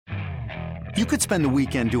You could spend the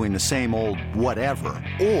weekend doing the same old whatever,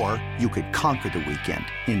 or you could conquer the weekend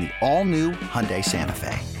in the all-new Hyundai Santa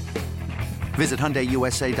Fe. Visit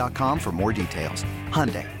HyundaiUSA.com for more details.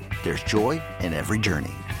 Hyundai, there's joy in every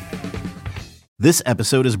journey. This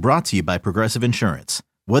episode is brought to you by Progressive Insurance.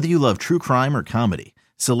 Whether you love true crime or comedy,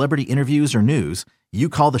 celebrity interviews or news, you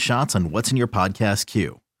call the shots on what's in your podcast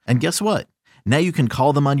queue. And guess what? Now you can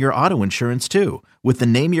call them on your auto insurance too with the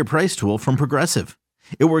Name Your Price tool from Progressive.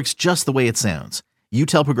 It works just the way it sounds. You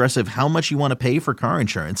tell Progressive how much you want to pay for car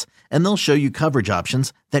insurance, and they'll show you coverage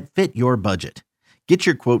options that fit your budget. Get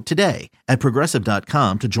your quote today at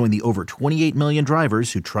Progressive.com to join the over 28 million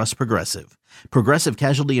drivers who trust Progressive. Progressive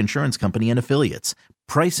Casualty Insurance Company and Affiliates.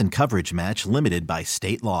 Price and coverage match limited by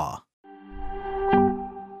state law.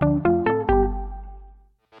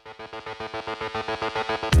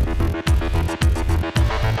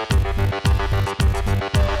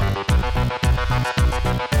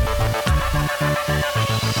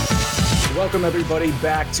 Welcome, everybody,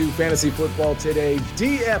 back to Fantasy Football Today,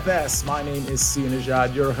 DFS. My name is Sia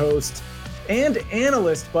Nejad, your host and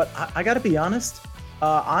analyst, but I got to be honest,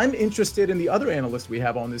 I'm interested in the other analyst we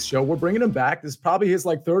have on this show. We're bringing him back. This is probably his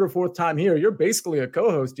third or fourth time here. You're basically a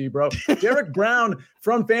co-host, D-Bro. Derek Brown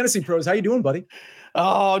from Fantasy Pros. How you doing, buddy?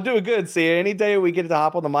 Oh, I'm doing good, Sia. Any day we get to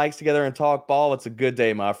hop on the mics together and talk ball, it's a good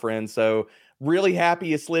day, my friend. So really happy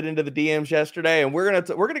you slid into the DMs yesterday, and we're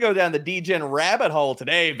gonna go down the D-Gen rabbit hole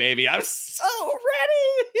today, baby. I'm so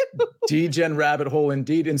ready. D-Gen rabbit hole,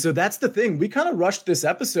 indeed. And so that's the thing. We kind of rushed this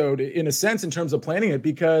episode in a sense in terms of planning it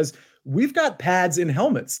because we've got pads and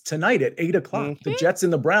helmets tonight at 8 o'clock, the Jets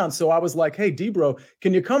and the Browns. So I was like, hey, D-Bro,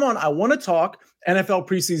 can you come on? I want to talk NFL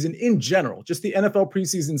preseason in general, just the NFL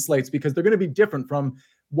preseason slates, because they're going to be different from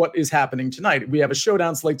what is happening tonight. We have a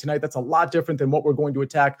showdown slate tonight that's a lot different than what we're going to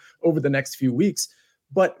attack over the next few weeks.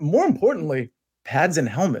 But more importantly, pads and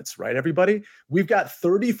helmets, right, everybody? We've got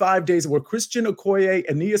 35 days. We're Christian Okoye,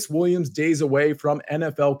 Aeneas Williams days away from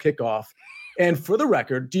NFL kickoff. And for the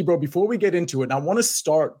record, D-Bro, before we get into it, and I want to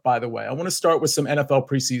start, by the way, with some NFL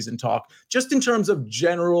preseason talk, just in terms of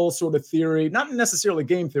general sort of theory, not necessarily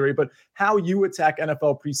game theory, but how you attack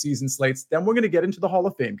NFL preseason slates. Then we're going to get into the Hall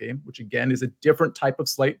of Fame game, which again is a different type of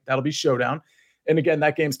slate. That'll be showdown. And again,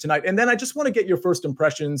 that game's tonight. And then I just want to get your first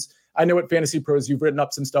impressions. I know at Fantasy Pros, you've written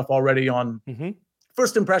up some stuff already on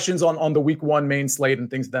first impressions on the week one main slate and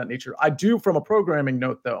things of that nature. I do, from a programming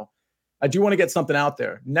note, though, I do want to get something out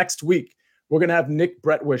there. Next week, we're going to have Nick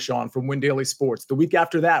Bretwish on from Win Daily Sports. The week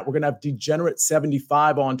after that, we're going to have Degenerate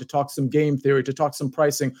 75 on to talk some game theory, to talk some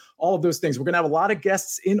pricing, all of those things. We're going to have a lot of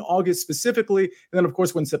guests in August specifically. And then, of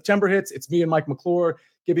course, when September hits, it's me and Mike McClure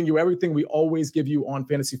giving you everything we always give you on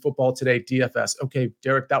Fantasy Football Today, DFS. Okay,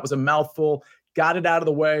 Derek, that was a mouthful. Got it out of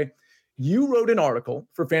the way. You wrote an article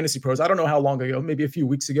for Fantasy Pros, I don't know how long ago, maybe a few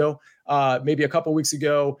weeks ago, maybe a couple weeks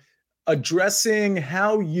ago, addressing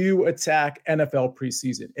how you attack NFL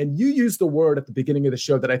preseason. And you used the word at the beginning of the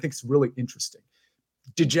show that I think is really interesting.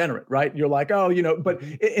 Degenerate, right? You're like, oh, but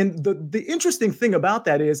and the interesting thing about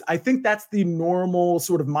that is I think that's the normal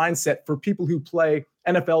sort of mindset for people who play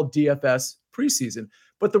NFL DFS preseason.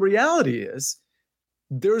 But the reality is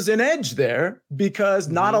there's an edge there because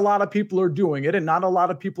not a lot of people are doing it and not a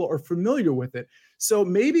lot of people are familiar with it. So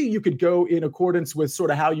maybe you could go in accordance with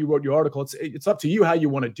sort of how you wrote your article. It's up to you how you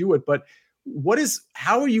want to do it. But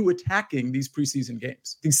how are you attacking these preseason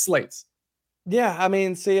games, these slates? Yeah, I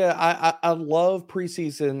mean, see, I love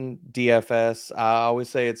preseason DFS. I always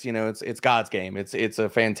say it's God's game. It's a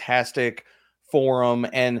fantastic forum,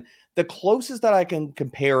 and the closest that I can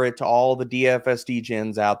compare it to all the DFS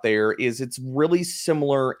DGens out there is it's really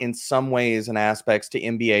similar in some ways and aspects to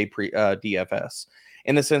NBA DFS,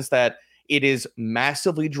 in the sense that it is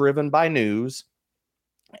massively driven by news,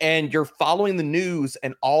 and you're following the news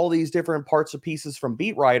and all these different parts of pieces from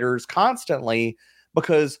beat writers constantly,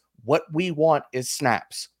 because what we want is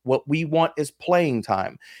snaps. What we want is playing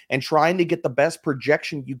time and trying to get the best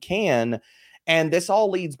projection you can. And this all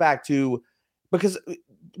leads back to, because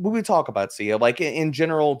when we talk about Sia, like in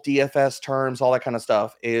general DFS terms, all that kind of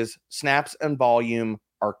stuff, is snaps and volume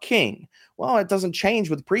are king. Well, it doesn't change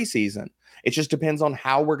with preseason. It just depends on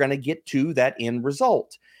how we're going to get to that end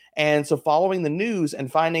result. And so following the news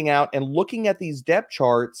and finding out and looking at these depth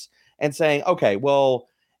charts and saying, okay, well,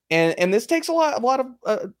 and this takes a lot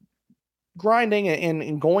of grinding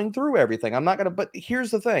and going through everything. I'm not going to, but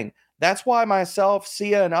here's the thing. That's why myself,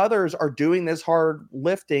 Sia, and others are doing this hard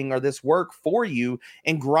lifting or this work for you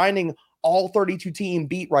and grinding all 32 team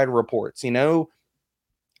beat writer reports, and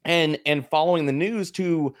following the news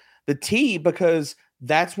to the T, because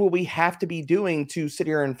that's what we have to be doing to sit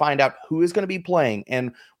here and find out who is going to be playing.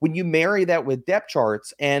 And when you marry that with depth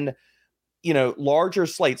charts, and larger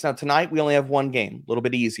slates. Now, tonight we only have one game, a little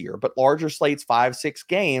bit easier, but larger slates, 5-6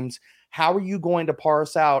 games. How are you going to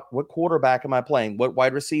parse out what quarterback am I playing? What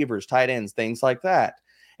wide receivers, tight ends, things like that?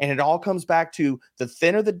 And it all comes back to the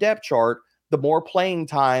thinner the depth chart, the more playing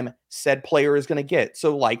time said player is going to get.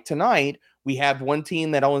 So like tonight, we have one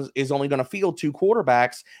team that is only going to field 2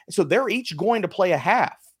 quarterbacks. So they're each going to play a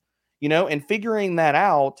half, and figuring that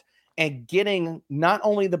out and getting not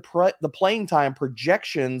only the playing time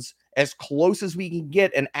projections as close as we can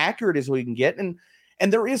get and accurate as we can get. And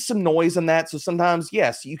there is some noise in that. So sometimes,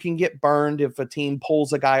 yes, you can get burned if a team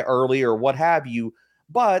pulls a guy early or what have you,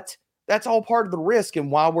 but that's all part of the risk and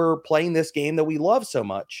why we're playing this game that we love so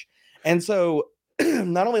much. And so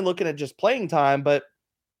not only looking at just playing time, but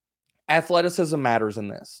athleticism matters in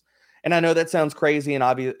this. And I know that sounds crazy and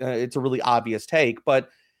obvious. It's a really obvious take, but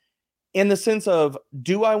in the sense of,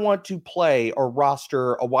 do I want to play or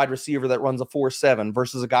roster a wide receiver that runs a 4.7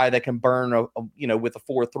 versus a guy that can burn with a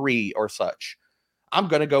 4.3 or such? I'm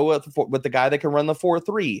going to go with the guy that can run the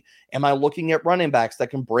 4.3. Am I looking at running backs that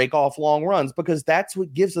can break off long runs? Because that's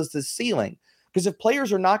what gives us this ceiling. Because if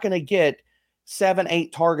players are not going to get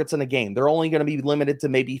 7-8 targets in a game, they're only going to be limited to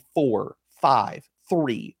maybe 4, 5,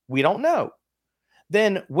 3. We don't know.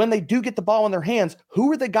 Then when they do get the ball in their hands, who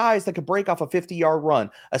are the guys that could break off a 50-yard run,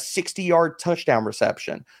 a 60-yard touchdown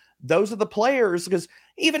reception? Those are the players, because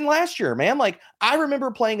even last year, man, I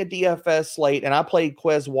remember playing a DFS slate and I played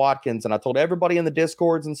Quez Watkins and I told everybody in the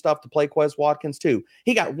Discords and stuff to play Quez Watkins too.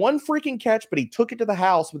 He got one freaking catch, but he took it to the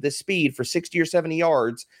house with his speed for 60 or 70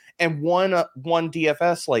 yards and won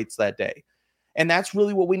DFS slates that day. And that's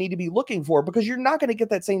really what we need to be looking for, because you're not going to get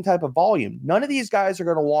that same type of volume. None of these guys are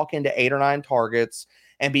going to walk into 8 or 9 targets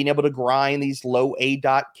and being able to grind these low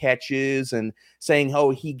A-dot catches and saying,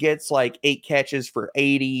 oh, he gets 8 catches for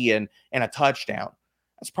 80 and a touchdown.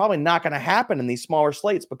 That's probably not going to happen in these smaller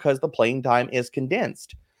slates because the playing time is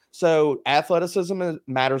condensed. So athleticism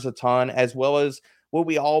matters a ton, as well as what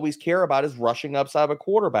we always care about is rushing upside of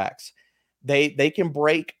quarterbacks. They can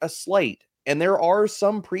break a slate. And there are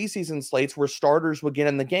some preseason slates where starters would get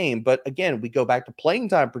in the game. But again, we go back to playing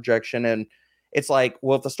time projection, and it's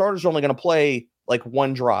if the starters are only going to play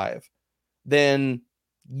one drive, then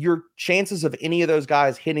your chances of any of those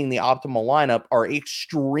guys hitting the optimal lineup are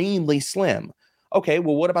extremely slim. Okay,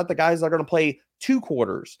 well, what about the guys that are going to play 2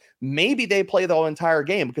 quarters? Maybe they play the whole entire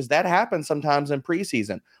game, because that happens sometimes in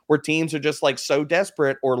preseason where teams are just so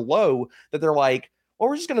desperate or low that they're well,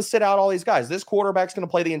 we're just going to sit out all these guys. This quarterback's going to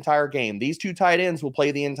play the entire game. These 2 tight ends will play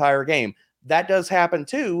the entire game. That does happen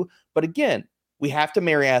too. But again, we have to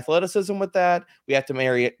marry athleticism with that. We have to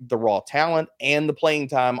marry the raw talent and the playing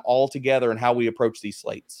time all together in how we approach these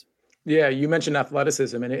slates. Yeah, you mentioned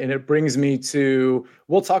athleticism, and it brings me to,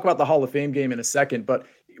 we'll talk about the Hall of Fame game in a second, but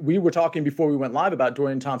we were talking before we went live about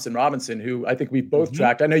Dorian Thompson-Robinson, who I think we both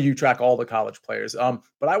tracked. I know you track all the college players,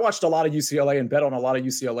 but I watched a lot of UCLA and bet on a lot of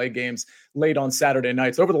UCLA games late on Saturday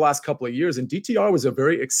nights over the last couple of years, and DTR was a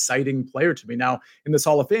very exciting player to me. Now, in this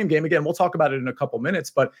Hall of Fame game, again, we'll talk about it in a couple minutes,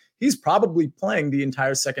 but he's probably playing the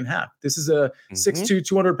entire second half. This is a 6'2",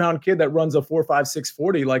 200-pound kid that runs a 4.5,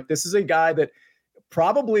 6.40. This is a guy that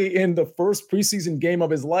probably in the first preseason game of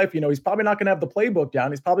his life, he's probably not going to have the playbook down.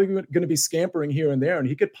 He's probably going to be scampering here and there, and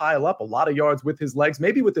he could pile up a lot of yards with his legs,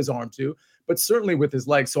 maybe with his arm too, but certainly with his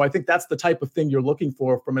legs. So I think that's the type of thing you're looking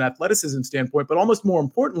for from an athleticism standpoint, but almost more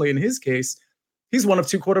importantly, in his case, he's one of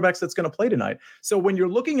 2 quarterbacks that's going to play tonight. So when you're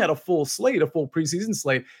looking at a full slate, a full preseason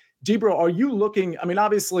slate, Debro, are you looking,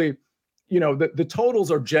 obviously, the totals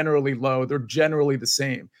are generally low. They're generally the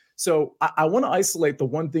same. So I want to isolate the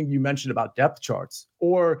one thing you mentioned about depth charts,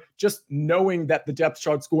 or just knowing that the depth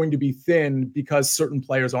chart's going to be thin because certain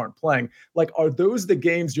players aren't playing. Are those the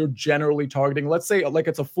games you're generally targeting? Let's say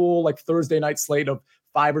it's a full Thursday night slate of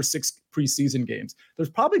 5 or 6 preseason games.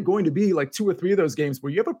 There's probably going to be 2 or 3 of those games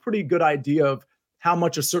where you have a pretty good idea of how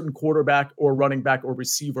much a certain quarterback or running back or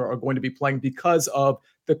receiver are going to be playing because of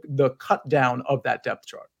the cut down of that depth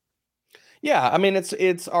chart. Yeah,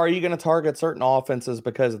 it's are you going to target certain offenses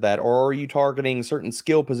because of that, or are you targeting certain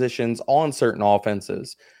skill positions on certain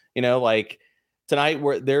offenses? Tonight,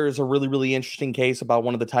 where there's a really, really interesting case about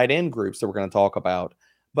one of the tight end groups that we're going to talk about,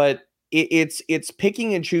 but it's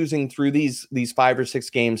picking and choosing through these 5 or 6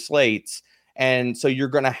 game slates, and so you're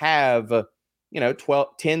going to have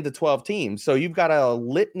 10 to 12 teams, so you've got a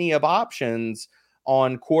litany of options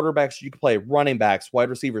on quarterbacks you can play, running backs, wide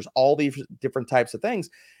receivers, all these different types of things.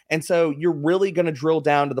 And so you're really going to drill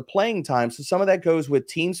down to the playing time. So some of that goes with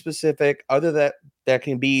team specific, other that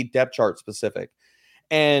can be depth chart specific.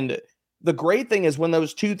 And the great thing is when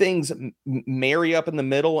those two things marry up in the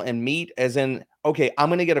middle and meet, as in, okay, I'm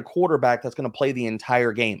going to get a quarterback that's going to play the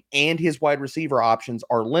entire game and his wide receiver options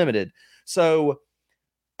are limited. So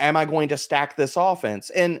am I going to stack this offense?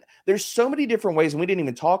 And there's so many different ways, and we didn't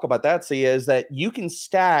even talk about that, Sia, is that you can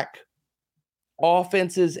stack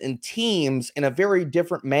offenses and teams in a very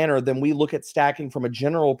different manner than we look at stacking from a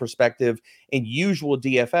general perspective in usual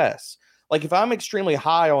DFS. Like if I'm extremely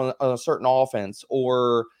high on a certain offense,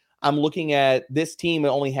 or I'm looking at this team that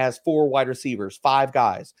only has 4 wide receivers, 5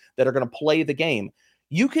 guys that are going to play the game,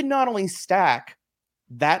 you can not only stack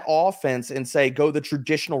that offense and say, go the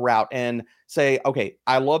traditional route and say, okay,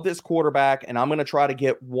 I love this quarterback and I'm going to try to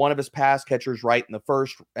get one of his pass catchers right in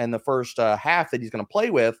the first half that he's going to play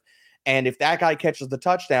with. And if that guy catches the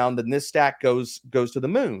touchdown, then this stack goes to the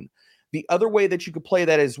moon. The other way that you could play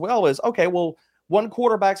that as well is, okay, well, one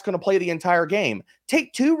quarterback's going to play the entire game.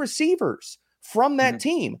 Take 2 receivers from that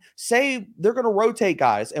team. Say they're going to rotate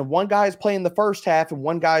guys and one guy's playing the first half and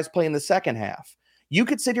one guy's playing the second half. You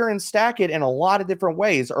could sit here and stack it in a lot of different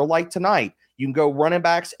ways. Or like tonight, you can go running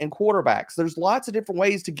backs and quarterbacks. There's lots of different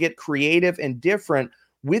ways to get creative and different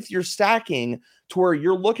with your stacking to where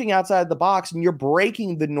you're looking outside the box and you're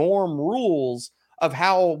breaking the norm rules of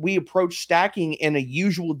how we approach stacking in a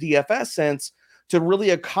usual DFS sense to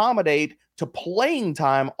really accommodate to playing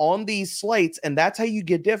time on these slates. And that's how you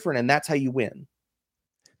get different. And that's how you win.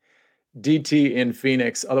 DT in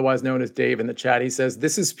Phoenix, otherwise known as Dave in the chat. He says,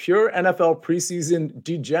 this is pure NFL preseason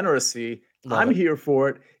degeneracy. I'm here for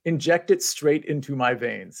it. Inject it straight into my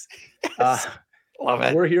veins. Yes. Love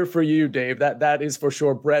it. We're here for you, Dave. That is for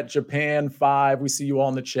sure. Brett, Japan 5. We see you all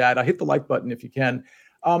in the chat. Hit the like button if you can.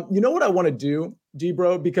 You know what I want to do,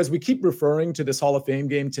 D-Bro? Because we keep referring to this Hall of Fame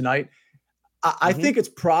game tonight. I think it's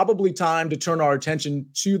probably time to turn our attention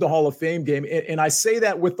to the Hall of Fame game. And I say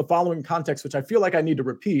that with the following context, which I feel like I need to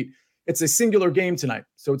repeat. It's a singular game tonight.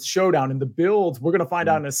 So it's showdown. And the builds, we're going to find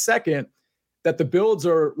out in a second that the builds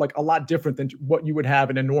are like a lot different than what you would have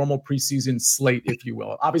in a normal preseason slate, if you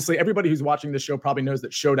will. Obviously, everybody who's watching this show probably knows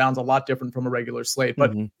that showdown's a lot different from a regular slate.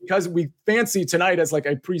 But because we fancy tonight as like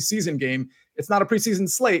a preseason game, it's not a preseason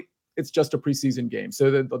slate. It's just a preseason game. So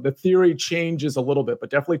the theory changes a little bit, but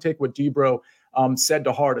definitely take what D-Bro said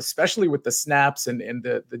to heart, especially with the snaps and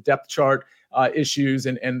the depth chart issues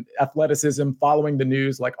and athleticism, following the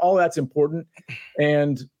news. Like all that's important.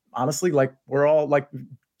 And honestly, like we're all like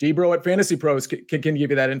D-Bro at Fantasy Pros can give you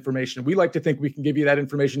that information. We like to think we can give you that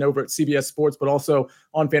information over at CBS Sports, but also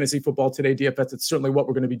on Fantasy Football Today DFS. It's certainly what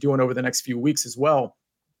we're going to be doing over the next few weeks as well.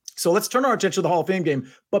 So let's turn our attention to the Hall of Fame game.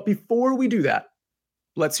 But before we do that,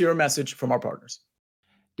 let's hear a message from our partners.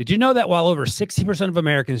 Did you know that while over 60% of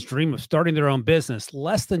Americans dream of starting their own business,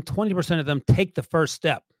 less than 20% of them take the first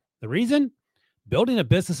step? The reason? Building a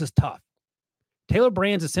business is tough. Taylor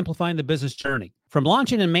Brands is simplifying the business journey. From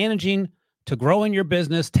launching and managing to growing your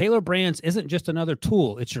business, Taylor Brands isn't just another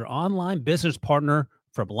tool. It's your online business partner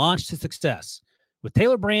from launch to success. With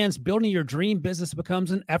Taylor Brands, building your dream business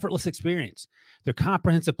becomes an effortless experience. Their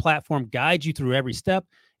comprehensive platform guides you through every step,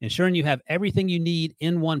 ensuring you have everything you need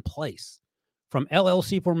in one place. From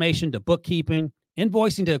LLC formation to bookkeeping,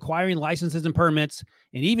 invoicing to acquiring licenses and permits,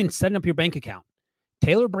 and even setting up your bank account,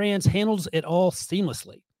 Taylor Brands handles it all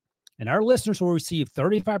seamlessly. And our listeners will receive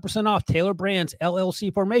 35% off Taylor Brands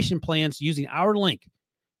LLC formation plans using our link,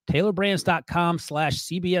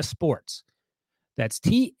 taylorbrands.com/CBS Sports. That's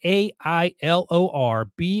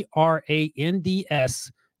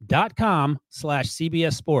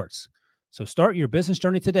TAILORBRANDS.com/CBS Sports. So start your business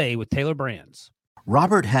journey today with Taylor Brands.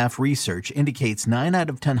 Robert Half research indicates 9 out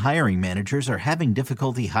of 10 hiring managers are having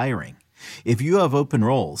difficulty hiring. If you have open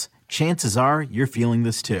roles, chances are you're feeling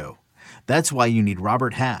this too. That's why you need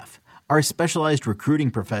Robert Half. Our specialized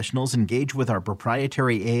recruiting professionals engage with our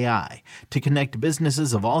proprietary AI to connect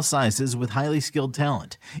businesses of all sizes with highly skilled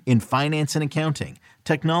talent in finance and accounting,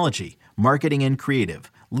 technology, marketing and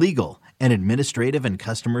creative, legal, and administrative and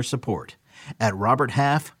customer support. At Robert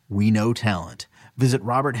Half, we know talent. Visit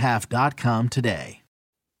roberthalf.com today.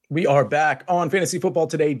 We are back on Fantasy Football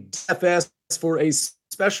Today DFS for a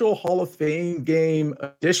special Hall of Fame game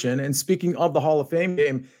edition. And speaking of the Hall of Fame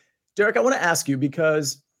game, Derek, I want to ask you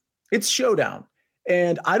because it's showdown.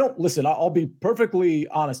 And I don't listen. I'll be perfectly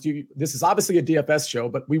honest. This is obviously a DFS show,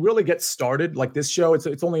 but we really get started like this show.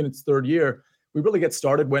 It's only in its 3rd year. We really get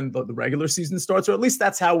started when the regular season starts, or at least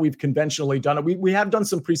that's how we've conventionally done it. We have done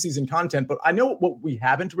some preseason content, but I know what we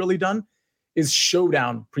haven't really done is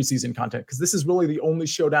showdown preseason content, because this is really the only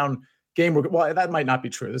showdown game. Well, that might not be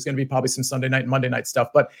true. There's going to be probably some Sunday night and Monday night stuff,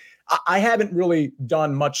 but I haven't really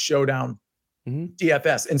done much showdown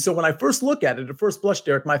DFS. And so when I first look at it, at first blush,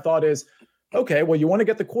 Derek, my thought is, Okay, well, you want to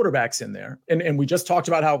get the quarterbacks in there. And we just talked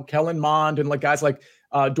about how Kellen Mond and like guys like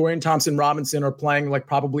Dorian Thompson-Robinson are playing like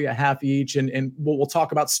probably a half each. And we'll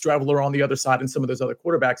talk about Strevler on the other side and some of those other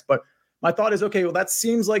quarterbacks. But my thought is, okay, well, that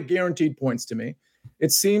seems like guaranteed points to me.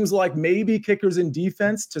 It seems like maybe kickers and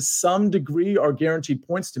defense to some degree are guaranteed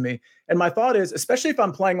points to me. And my thought is, especially if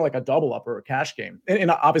I'm playing like a double up or a cash game,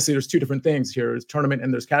 and obviously there's two different things here, there's tournament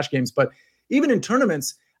and there's cash games, but even in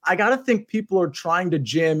tournaments, I got to think people are trying to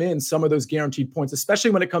jam in some of those guaranteed points,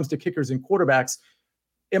 especially when it comes to kickers and quarterbacks.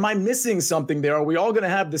 Am I missing something there? Are we all going to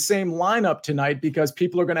have the same lineup tonight because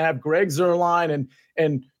people are going to have Greg Zuerlein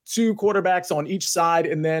and two quarterbacks on each side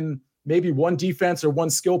and then maybe one defense or one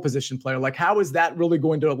skill position player? Like, how is that really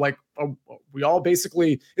going to, like, we all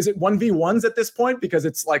basically, is it 1v1s at this point? Because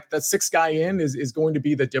it's like the sixth guy in is going to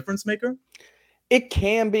be the difference maker? It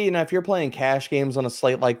can be. And if you're playing cash games on a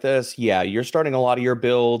slate like this, yeah, you're starting a lot of your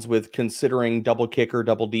builds with considering double kicker,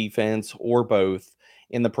 double defense, or both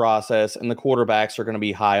in the process. And the quarterbacks are going to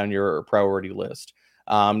be high on your priority list.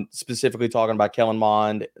 Specifically talking about Kellen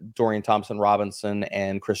Mond, Dorian Thompson-Robinson,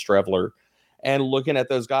 and Chris Strevler. And looking at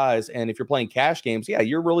those guys, and if you're playing cash games, yeah,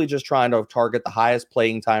 you're really just trying to target the highest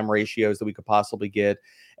playing time ratios that we could possibly get.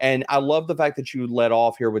 And I love the fact that you led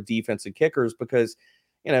off here with defense and kickers because,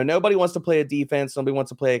 you know, nobody wants to play a defense. Nobody wants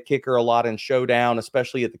to play a kicker a lot in showdown,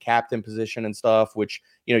 especially at the captain position and stuff, which,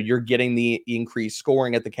 you know, you're getting the increased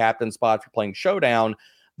scoring at the captain spot if you're playing showdown.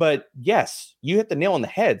 But yes, you hit the nail on the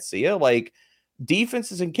head, Sia. Like,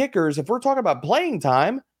 defenses and kickers, if we're talking about playing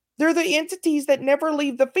time, they're the entities that never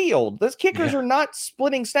leave the field. Those kickers are not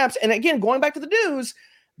splitting snaps. And again, going back to the news,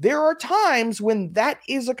 there are times when that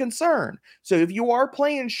is a concern. So if you are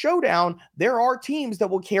playing showdown, there are teams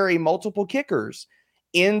that will carry multiple kickers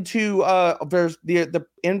into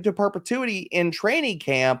into perpetuity in training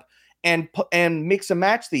camp and mix and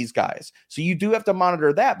match these guys. So you do have to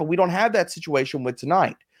monitor that, but we don't have that situation with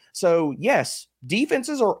tonight. So yes,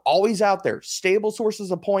 defenses are always out there, stable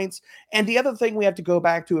sources of points. And the other thing we have to go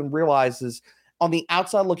back to and realize is on the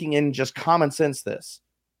outside looking in, just common sense this.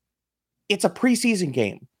 It's a preseason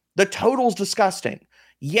game. The total's disgusting.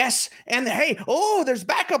 Yes, and hey, there's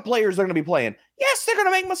backup players that are going to be playing. Yes, they're going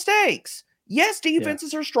to make mistakes. Yes,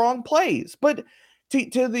 defenses are strong plays. But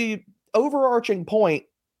to the overarching point,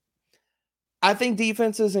 I think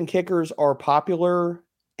defenses and kickers are popular,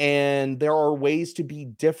 and there are ways to be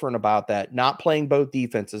different about that. Not playing both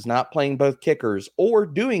defenses, not playing both kickers, or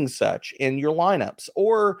doing such in your lineups,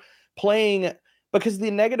 or playing, because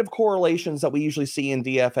the negative correlations that we usually see in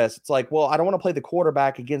DFS, it's like, well, I don't want to play the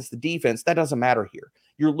quarterback against the defense. That doesn't matter here.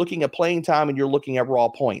 You're looking at playing time and you're looking at raw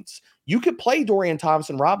points. You could play Dorian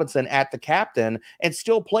Thompson-Robinson at the captain and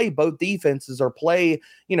still play both defenses or play,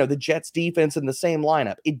 the Jets defense in the same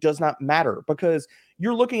lineup. It does not matter because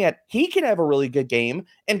you're looking at, he can have a really good game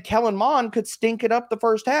and Kellen Mond could stink it up the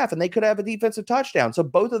first half and they could have a defensive touchdown. So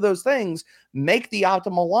both of those things make the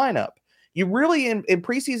optimal lineup. You really, in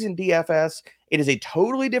preseason DFS, it is a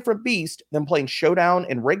totally different beast than playing showdown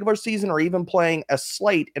in regular season or even playing a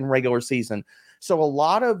slate in regular season. So a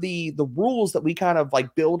lot of the rules that we kind of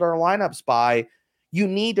like build our lineups by, you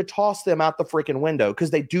need to toss them out the freaking window because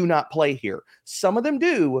they do not play here. Some of them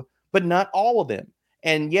do, but not all of them.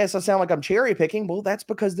 And yes, I sound like I'm cherry picking. Well, that's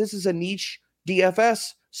because this is a niche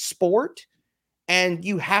DFS sport and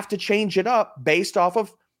you have to change it up based off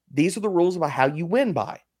of these are the rules about how you win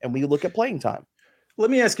by. And we look at playing time. Let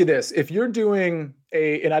me ask you this. If you're doing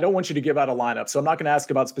and I don't want you to give out a lineup, so I'm not going to ask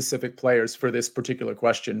about specific players for this particular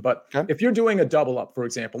question, but if you're doing a double up, for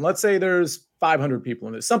example, let's say there's 500 people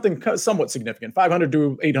in this, something somewhat significant, 500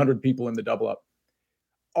 to 800 people in the double up.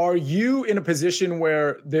 Are you in a position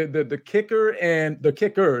where the kicker and the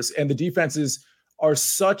kickers and the defenses are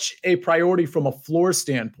such a priority from a floor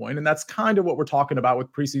standpoint? And that's kind of what we're talking about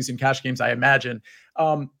with preseason cash games, I imagine,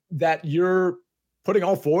 that you're putting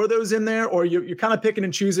all four of those in there, or you're kind of picking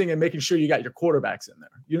and choosing and making sure you got your quarterbacks in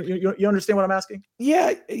there? You understand what I'm asking?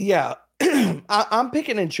 Yeah. I'm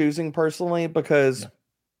picking and choosing personally because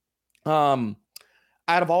out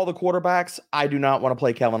of all the quarterbacks, I do not want to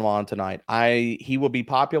play Kellen Mond tonight. He will be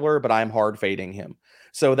popular, but I'm hard fading him.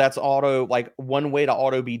 So that's one way to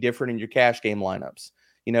auto be different in your cash game lineups.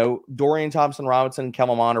 Dorian Thompson-Robinson and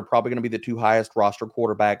Kellen Mond are probably going to be the two highest roster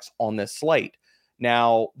quarterbacks on this slate.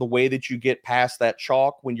 Now, the way that you get past that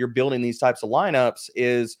chalk when you're building these types of lineups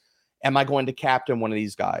is, am I going to captain one of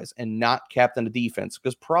these guys and not captain a defense?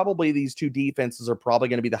 Because probably these two defenses are probably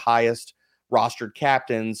going to be the highest rostered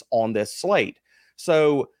captains on this slate.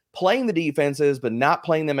 So playing the defenses, but not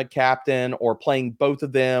playing them at captain, or playing both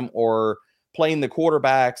of them, or playing the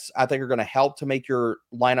quarterbacks, I think, are going to help to make your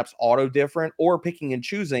lineups auto different, or picking and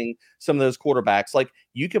choosing some of those quarterbacks. Like,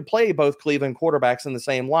 you could play both Cleveland quarterbacks in the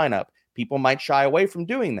same lineup. People might shy away from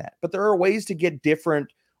doing that, but there are ways to get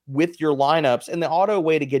different with your lineups. And the auto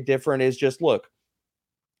way to get different is just, look,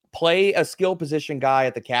 play a skill position guy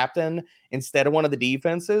at the captain instead of one of the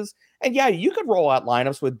defenses. And yeah, you could roll out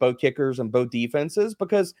lineups with both kickers and both defenses,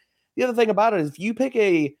 because the other thing about it is, if you pick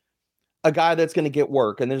a guy that's going to get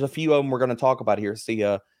work, and there's a few of them we're going to talk about here,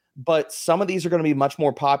 but some of these are going to be much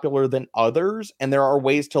more popular than others, and there are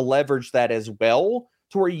ways to leverage that as well,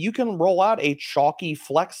 to where you can roll out a chalky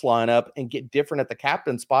flex lineup and get different at the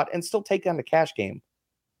captain spot and still take down the cash game.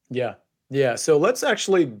 Yeah. Yeah. So let's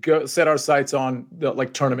actually go set our sights on the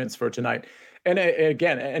tournaments for tonight. And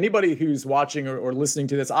again, anybody who's watching or listening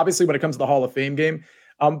to this, obviously when it comes to the Hall of Fame game,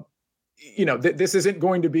 this isn't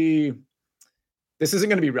going to be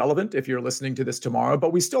relevant if you're listening to this tomorrow,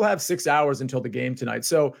 but we still have 6 hours until the game tonight.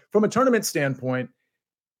 So from a tournament standpoint,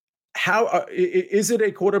 how is it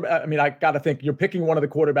a quarterback? I mean, I got to think you're picking one of the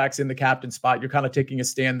quarterbacks in the captain spot. You're kind of taking a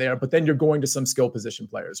stand there, but then you're going to some skill position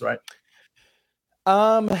players, right?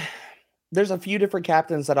 There's a few different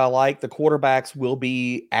captains that I like. The quarterbacks will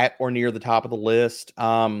be at or near the top of the list.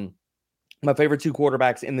 My favorite two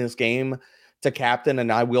quarterbacks in this game to captain, and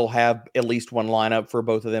I will have at least one lineup for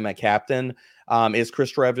both of them at captain, is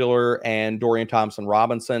Chris Streveler and Dorian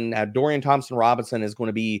Thompson-Robinson. Now, Dorian Thompson-Robinson is going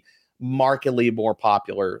to be markedly more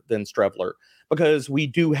popular than Streveler, because we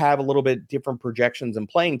do have a little bit different projections and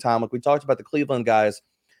playing time. Like we talked about the Cleveland guys,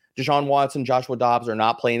 Deshaun Watson, Joshua Dobbs are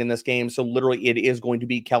not playing in this game. So literally it is going to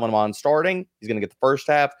be Kellen Mond starting. He's going to get the first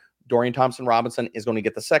half. Dorian Thompson-Robinson is going to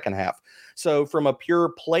get the second half. So from a pure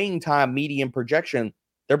playing time median projection,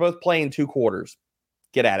 they're both playing 2 quarters.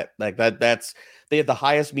 Get at it. Like that's they have the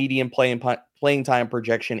highest median playing time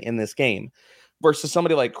projection in this game, versus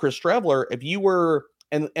somebody like Chris Streveler. If you were,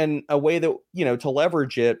 and a way that, to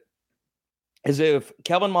leverage it is, if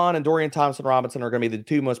Kellen Mond and Dorian Thompson-Robinson are going to be the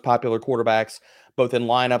 2 most popular quarterbacks, both in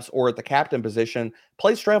lineups or at the captain position,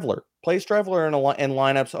 play Streveler. Play Streveler in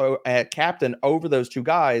lineups at captain over those 2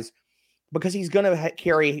 guys, because he's going to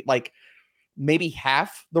carry maybe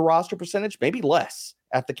half the roster percentage, maybe less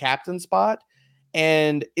at the captain spot.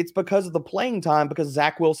 And it's because of the playing time, because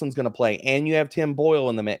Zach Wilson's going to play, and you have Tim Boyle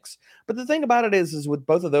in the mix. But the thing about it is with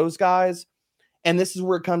both of those guys, and this is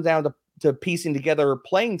where it comes down to piecing together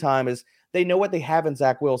playing time, is they know what they have in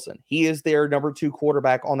Zach Wilson. He is their number 2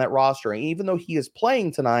 quarterback on that roster. And even though he is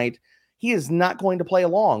playing tonight, he is not going to play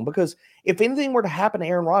along, because if anything were to happen to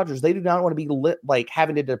Aaron Rodgers, they do not want to be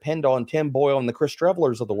having to depend on Tim Boyle and the Chris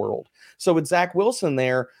Strevelers of the world. So with Zach Wilson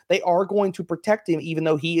there, they are going to protect him, even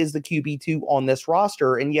though he is the QB2 on this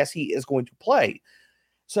roster. And yes, he is going to play.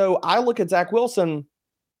 So I look at Zach Wilson,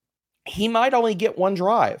 he might only get 1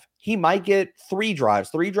 drive. He might get 3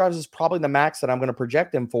 drives. 3 drives is probably the max that I'm going to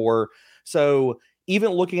project him for. So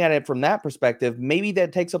even looking at it from that perspective, maybe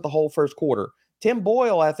that takes up the whole first quarter. Tim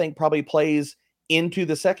Boyle, I think, probably plays into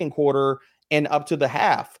the second quarter and up to the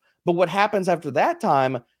half. But what happens after that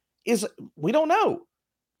time is we don't know.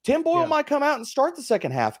 Tim Boyle might come out and start the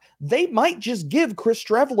second half. They might just give Chris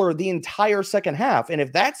Streveler the entire second half. And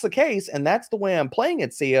if that's the case, and that's the way I'm playing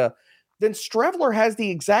it, Sia, then Streveler has the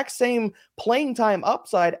exact same playing time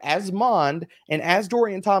upside as Mond and as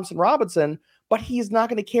Dorian Thompson-Robinson, but he's not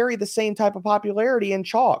going to carry the same type of popularity in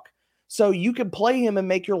chalk. So you can play him and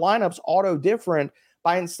make your lineups auto different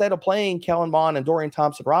by, instead of playing Kellen Mond and Dorian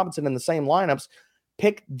Thompson-Robinson in the same lineups,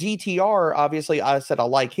 pick DTR. Obviously, I said I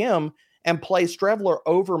like him, and play Streveler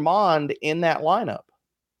over Mond in that lineup.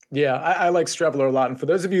 Yeah, I like Streveler a lot. And for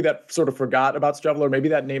those of you that sort of forgot about Streveler, maybe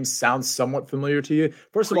that name sounds somewhat familiar to you.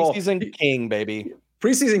 First of all, Preseason King, baby.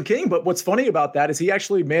 Preseason King. But what's funny about that is he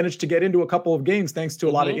actually managed to get into a couple of games thanks to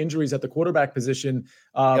a lot of injuries at the quarterback position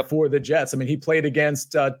for the Jets. I mean, he played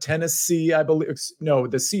against Tennessee, I believe, no,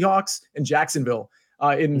 the Seahawks and Jacksonville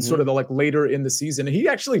in sort of the later in the season. And he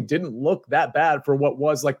actually didn't look that bad for what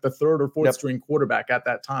was the 3rd or 4th string quarterback at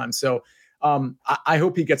that time. So I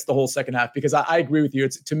hope he gets the whole second half, because I agree with you.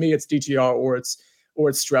 To me, it's DTR or it's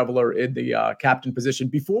Streveler in the captain position.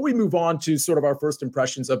 Before we move on to sort of our first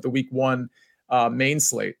impressions of the week 1 main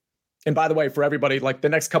slate. And by the way, for everybody, the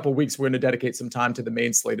next couple of weeks, we're going to dedicate some time to the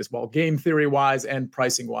main slate as well, game theory wise and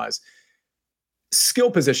pricing wise. Skill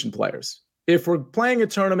position players. If we're playing a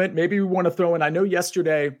tournament, maybe we want to throw in, I know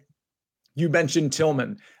yesterday you mentioned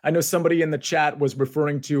Tillman. I know somebody in the chat was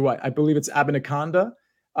referring to, I believe it's Abanikanda.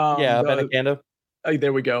 Abanikanda.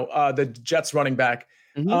 There we go. The Jets running back.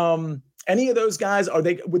 Any of those guys,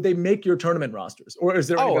 would they make your tournament rosters, or is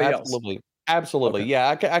there anybody else? Absolutely. Okay. Yeah,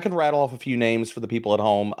 I can rattle off a few names for the people at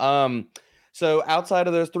home. So outside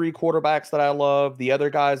of those three quarterbacks that I love, the other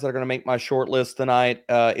guys that are going to make my short list tonight,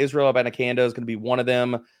 Israel Abanikanda is going to be one of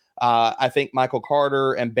them. I think Michael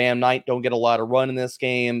Carter and Bam Knight don't get a lot of run in this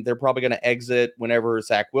game. They're probably going to exit whenever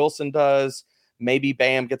Zach Wilson does. Maybe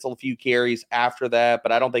Bam gets a few carries after that,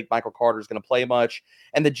 but I don't think Michael Carter is going to play much.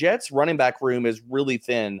 And the Jets running back room is really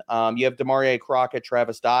thin. You have Demarie Crockett,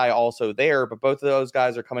 Travis Dye also there, but both of those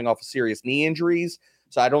guys are coming off of serious knee injuries.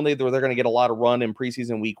 So I don't think they're going to get a lot of run in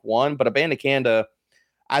preseason week 1, but Abanikanda,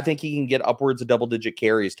 I think he can get upwards of double-digit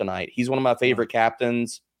carries tonight. He's one of my favorite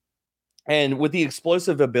captains. And with the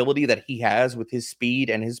explosive ability that he has with his speed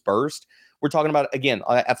and his burst, we're talking about, again,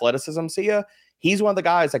 athleticism, Sia. He's one of the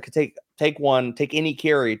guys that could take any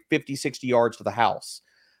carry 50, 60 yards to the house.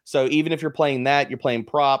 So even if you're playing that, you're playing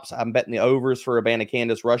props. I'm betting the overs for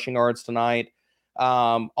Abanikanda's rushing yards tonight.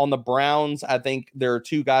 On the Browns, I think there are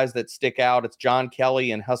two guys that stick out. It's John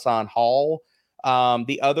Kelly and Hassan Hall.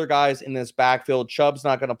 The other guys in this backfield, Chubb's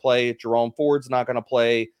not going to play. Jerome Ford's not going to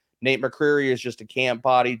play. Nate McCreary is just a camp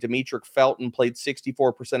body. Demetric Felton played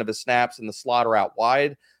 64% of his snaps in the slot or out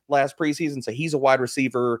wide last preseason. So he's a wide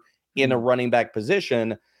receiver in a running back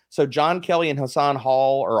position. So John Kelly and Hassan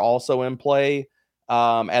Hall are also in play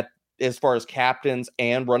as far as captains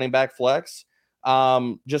and running back flex.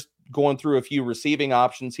 Just going through a few receiving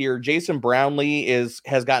options here. Jason Brownlee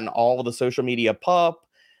has gotten all of the social media pup.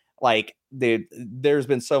 Like there's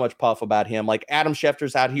been so much puff about him. Like Adam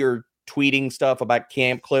Schefter's out here tweeting stuff about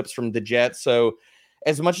camp clips from the Jets. So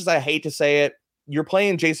as much as I hate to say it, you're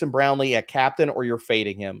playing Jason Brownlee at captain or you're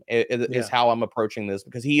fading him is how I'm approaching this,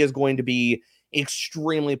 because he is going to be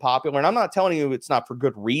extremely popular. And I'm not telling you it's not for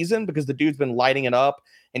good reason, because the dude's been lighting it up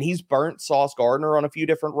and he's burnt Sauce Gardner on a few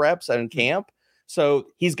different reps in camp. So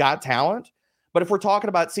he's got talent. But if we're talking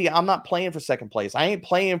about, I'm not playing for second place. I ain't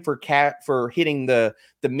playing for hitting the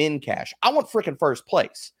min cash. I want freaking first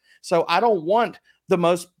place. So I don't want the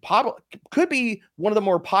most popular, could be one of the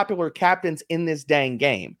more popular captains in this dang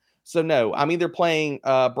game. So no, I'm either playing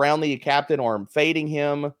Brownlee a captain or I'm fading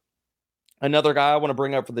him. Another guy I want to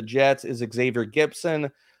bring up for the Jets is Xavier Gibson.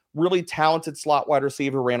 Really talented slot wide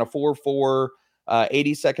receiver, ran a 4.4,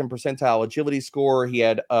 82nd percentile agility score. He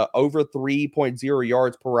had over 3.0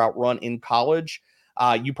 yards per route run in college.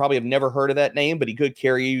 You probably have never heard of that name, but he could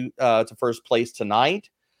carry you to first place tonight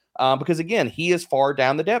because, again, he is far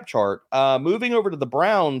down the depth chart. Moving over to the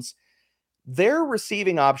Browns, their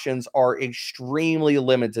receiving options are extremely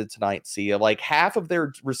limited tonight, Sia. Like half of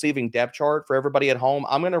their receiving depth chart for everybody at home,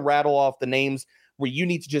 I'm going to rattle off the names where you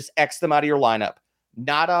need to just X them out of your lineup.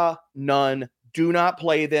 Nada, none, do not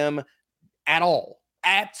play them at all.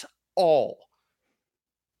 At all.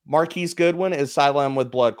 Marquise Goodwin is sidelined with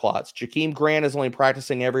blood clots. Jakeem Grant is only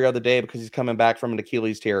practicing every other day because he's coming back from an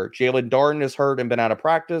Achilles tear. Jalen Darden is hurt and been out of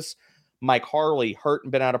practice. Mike Harley hurt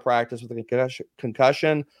and been out of practice with a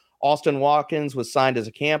concussion. Austin Watkins was signed as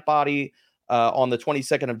a camp body on the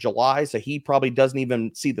 22nd of July, so he probably doesn't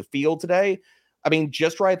even see the field today. I mean,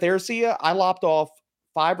 just right there, Sia, I lopped off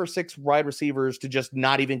 5 or 6 wide receivers to just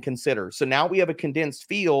not even consider. So now we have a condensed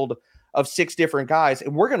field of 6 different guys,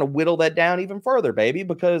 and we're going to whittle that down even further, baby,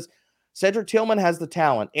 because Cedric Tillman has the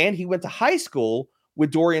talent, and he went to high school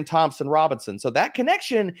with Dorian Thompson-Robinson. So that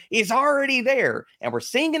connection is already there, and we're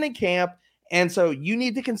seeing it in camp. And so you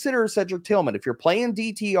need to consider Cedric Tillman. If you're playing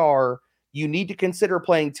DTR, you need to consider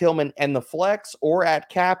playing Tillman and the flex or at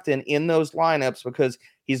captain in those lineups because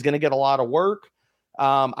he's going to get a lot of work.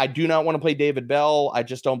 I do not want to play David Bell. I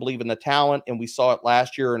just don't believe in the talent. And we saw it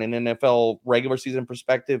last year in an NFL regular season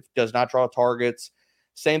perspective, does not draw targets.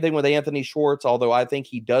 Same thing with Anthony Schwartz, although I think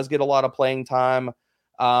he does get a lot of playing time.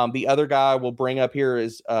 The other guy we'll bring up here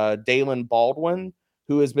is Dalen Baldwin,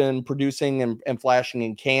 who has been producing and flashing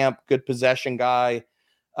in camp, good possession guy.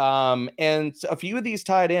 And a few of these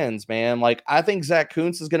tight ends, man, like I think Zach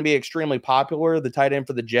Kuntz is going to be extremely popular, the tight end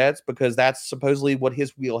for the Jets, because that's supposedly what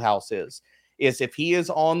his wheelhouse is if he is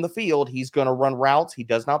on the field, he's going to run routes. He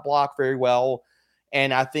does not block very well.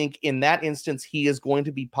 And I think in that instance, he is going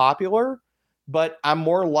to be popular, but I'm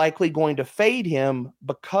more likely going to fade him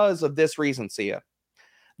because of this reason, Sia.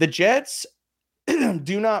 The Jets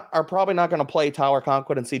are probably not going to play Tyler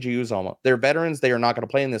Conquet and CJ Uzomah. They're veterans. They are not going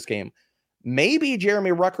to play in this game. Maybe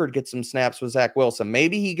Jeremy Ruckert gets some snaps with Zach Wilson.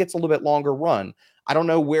 Maybe he gets a little bit longer run. I don't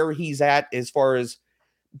know where he's at as far as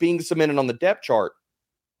being cemented on the depth chart.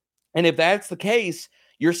 And if that's the case,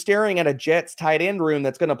 you're staring at a Jets tight end room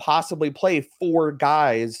that's going to possibly play 4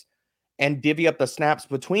 guys and divvy up the snaps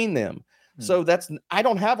between them. So I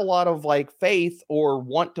don't have a lot of like faith or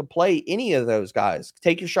want to play any of those guys.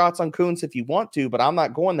 Take your shots on Kuntz if you want to, but I'm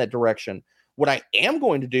not going that direction. What I am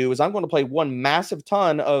going to do is I'm going to play one massive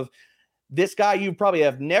ton of This guy you probably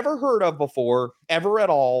have never heard of before, ever at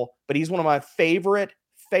all, but he's one of my favorite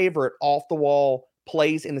off-the-wall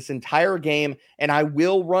plays in this entire game, and I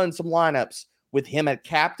will run some lineups with him at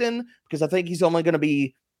captain because I think he's only going to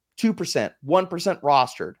be 2%, 1%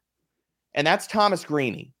 rostered, and that's Thomas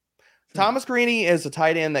Greeny. Thomas Greeny is a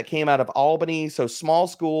tight end that came out of Albany, so small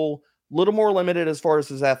school, a little more limited as far as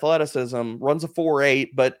his athleticism, runs a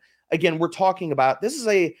 4.8, but again, we're talking about this is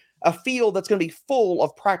a field that's going to be full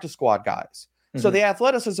of practice squad guys. So the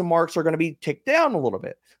athleticism marks are going to be ticked down a little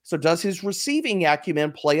bit. So does his receiving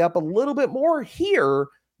acumen play up a little bit more here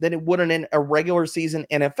than it would in a regular season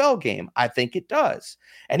NFL game? I think it does.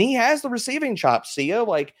 And he has the receiving chops, Sia.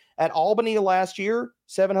 Like at Albany last year,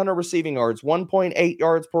 700 receiving yards, 1.8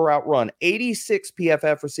 yards per route run, 86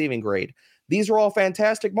 PFF receiving grade. These are all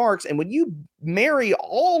fantastic marks. And when you marry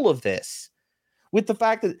all of this with the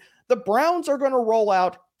fact that the Browns are going to roll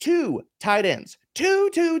out two tight ends, two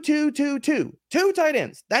tight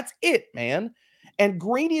ends. That's it, man. And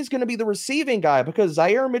Greeny is going to be the receiving guy because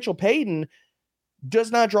Zaire Mitchell-Payton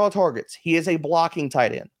does not draw targets. He is a blocking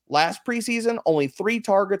tight end. Last preseason, only 3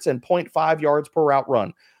 targets and 0.5 yards per route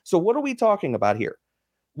run. So what are we talking about here?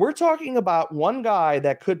 We're talking about one guy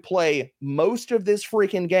that could play most of this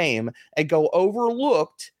freaking game and go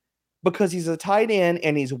overlooked because he's a tight end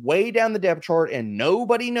and he's way down the depth chart and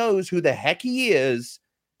nobody knows who the heck he is.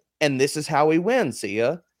 And this is how he wins,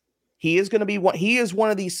 Sia. He is going to be he is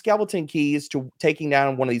one of these skeleton keys to taking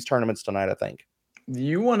down one of these tournaments tonight, I think.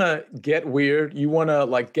 You want to get weird. You want to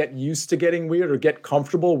like get used to getting weird or get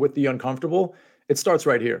comfortable with the uncomfortable. It starts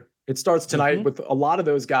right here. It starts tonight with a lot of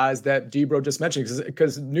those guys that Debro just mentioned.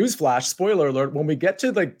 Because newsflash, spoiler alert, when we get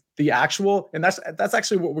to like the actual, and that's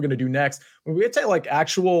actually what we're going to do next. When we get to like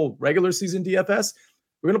actual regular season DFS,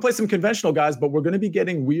 we're going to play some conventional guys, but we're going to be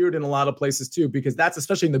getting weird in a lot of places too, because that's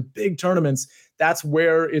especially in the big tournaments. That's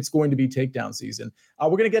where it's going to be takedown season. We're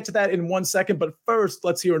going to get to that in 1 second, but first,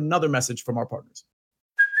 let's hear another message from our partners.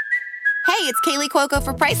 Hey, it's Kaylee Cuoco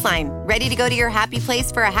for Priceline. Ready to go to your happy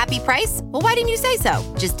place for a happy price? Well, why didn't you say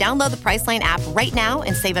so? Just download the Priceline app right now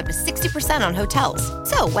and save up to 60% on hotels.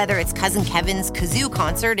 So whether it's Cousin Kevin's Kazoo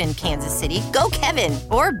Concert in Kansas City, go Kevin,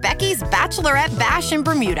 or Becky's Bachelorette Bash in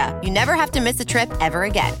Bermuda, you never have to miss a trip ever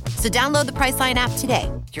again. So download the Priceline app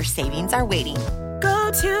today. Your savings are waiting.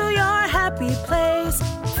 Go to your happy place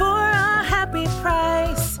for a happy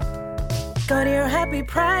price. Go to your happy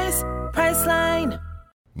price, Priceline.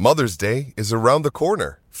 Mother's Day is around the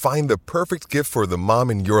corner. Find the perfect gift for the mom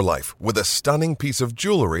in your life with a stunning piece of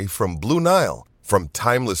jewelry from Blue Nile. From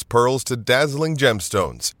timeless pearls to dazzling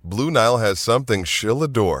gemstones, Blue Nile has something she'll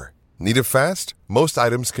adore. Need it fast? Most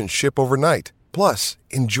items can ship overnight. Plus,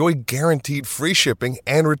 enjoy guaranteed free shipping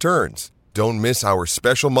and returns. Don't miss our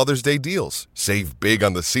special Mother's Day deals. Save big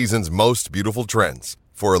on the season's most beautiful trends.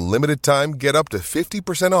 For a limited time, get up to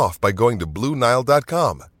 50% off by going to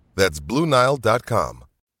BlueNile.com. That's BlueNile.com.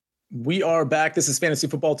 We are back. This is Fantasy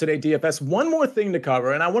Football Today DFS. One more thing to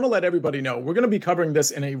cover, and I want to let everybody know we're going to be covering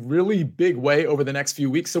this in a really big way over the next few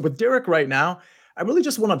weeks. So with Derek right now, I really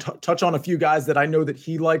just want to touch on a few guys that I know that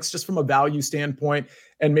he likes just from a value standpoint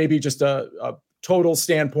and maybe just a total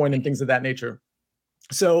standpoint and things of that nature.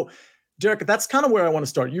 So Derek, that's kind of where I want to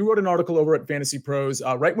start. You wrote an article over at Fantasy Pros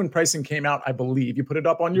right when pricing came out, I believe. You put it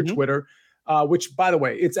up on your Twitter, which, by the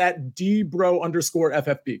way, it's at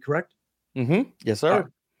dbro_FFB, correct? Yes, sir.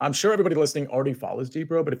 I'm sure everybody listening already follows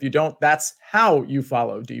Debro, but if you don't, that's how you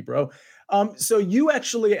follow Debro. So you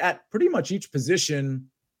actually, at pretty much each position,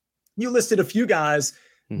 you listed a few guys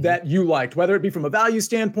that you liked, whether it be from a value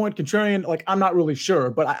standpoint, contrarian, like I'm not really sure,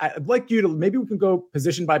 but I'd like you to, maybe we can go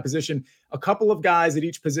position by position, a couple of guys at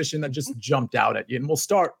each position that just jumped out at you. And we'll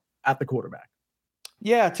start at the quarterback.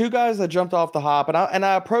 Yeah, 2 guys that jumped off the hop. And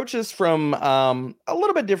I approach this from a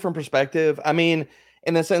little bit different perspective. I mean,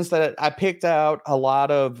 in the sense that I picked out a lot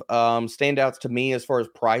of standouts to me as far as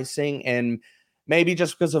pricing, and maybe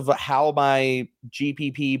just because of how my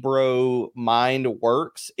GPP bro mind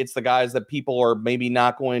works, it's the guys that people are maybe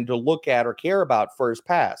not going to look at or care about first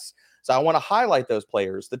pass. So I want to highlight those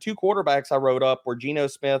players. The 2 quarterbacks I wrote up were Geno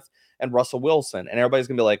Smith and Russell Wilson, and everybody's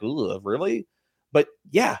going to be like, ooh, really? But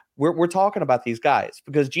yeah, we're talking about these guys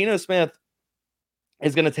because Geno Smith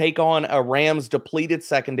is going to take on a Rams depleted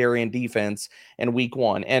secondary and defense in week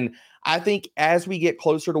 1. And I think as we get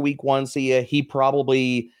closer to week 1, he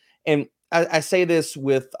probably, and I say this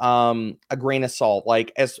with a grain of salt,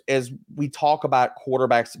 like as we talk about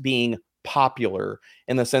quarterbacks being popular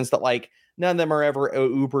in the sense that like none of them are ever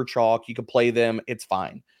uber chalk. You can play them. It's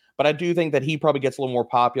fine. But I do think that he probably gets a little more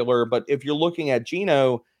popular. But if you're looking at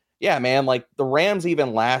Geno, yeah, man, like the Rams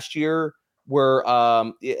even last year where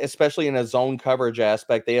especially in a zone coverage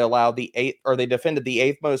aspect, they defended the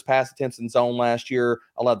 8th most pass attempts in zone last year,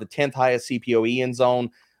 allowed the 10th highest CPOE in zone.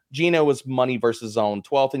 Geno was money versus zone,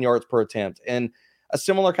 12th in yards per attempt. And a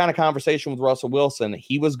similar kind of conversation with Russell Wilson.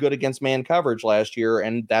 He was good against man coverage last year,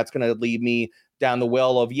 and that's going to lead me down the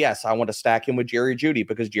well of, yes, I want to stack him with Jerry Jeudy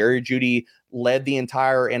because Jerry Jeudy led the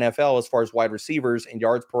entire NFL as far as wide receivers and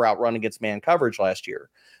yards per route run against man coverage last year.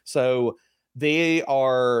 So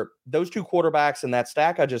those two quarterbacks in that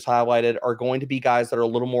stack I just highlighted are going to be guys that are a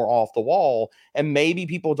little more off the wall, and maybe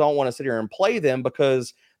people don't want to sit here and play them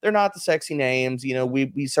because they're not the sexy names.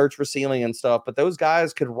 We search for ceiling and stuff, but those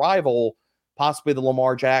guys could rival possibly the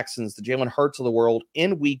Lamar Jacksons, the Jalen Hurts of the world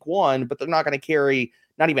in week 1, but they're not going to carry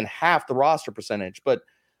not even half the roster percentage. But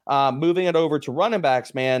moving it over to running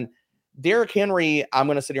backs, man, Derrick Henry, I'm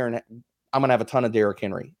going to sit here and I'm going to have a ton of Derrick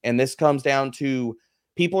Henry. And this comes down to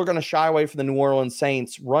people are going to shy away from the New Orleans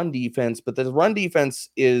Saints run defense, but the run defense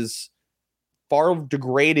is far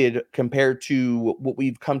degraded compared to what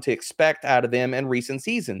we've come to expect out of them in recent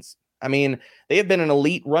seasons. I mean, they have been an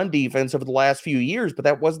elite run defense over the last few years, but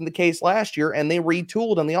that wasn't the case last year, and they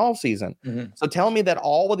retooled in the offseason. Mm-hmm. So tell me that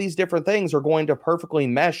all of these different things are going to perfectly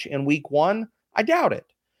mesh in week 1? I doubt it.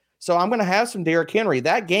 So I'm going to have some Derrick Henry.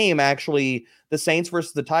 That game, actually, the Saints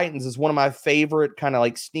versus the Titans, is one of my favorite kind of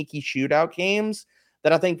like sneaky shootout games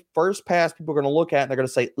that I think first pass people are going to look at and they're going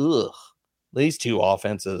to say, ugh, these two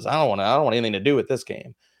offenses. I don't want anything to do with this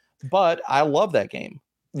game. But I love that game.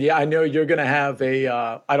 Yeah, I know you're going to have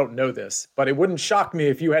I don't know this, but it wouldn't shock me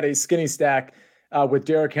if you had a skinny stack with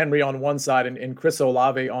Derrick Henry on one side and Chris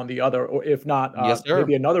Olave on the other, or if not,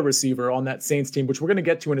 maybe another receiver on that Saints team, which we're going to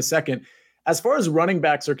get to in a second. As far as running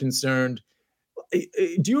backs are concerned,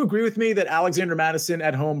 do you agree with me that Alexander Mattison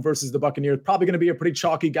at home versus the Buccaneers probably going to be a pretty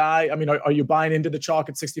chalky guy? I mean, are you buying into the chalk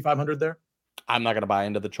at 6,500 there? I'm not going to buy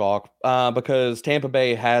into the chalk because Tampa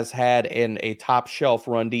Bay has had a top shelf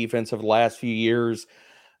run defense over the last few years.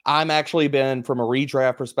 I'm actually been, from a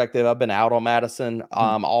redraft perspective, I've been out on Madison.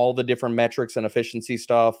 All the different metrics and efficiency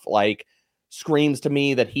stuff like screams to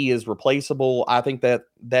me that he is replaceable. I think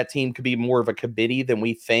that team could be more of a committee than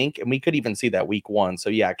we think, and we could even see that week 1. So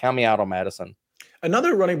yeah, count me out on Madison.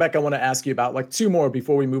 Another running back I want to ask you about, like two more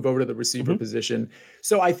before we move over to the receiver position.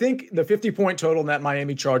 So I think the 50-point total in that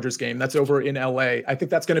Miami Chargers game, that's over in LA. I think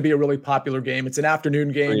that's going to be a really popular game. It's an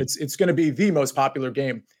afternoon game. Great. It's going to be the most popular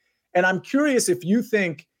game. And I'm curious if you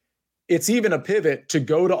think it's even a pivot to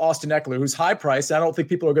go to Austin Eckler, who's high priced. I don't think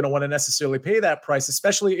people are going to want to necessarily pay that price,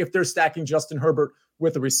 especially if they're stacking Justin Herbert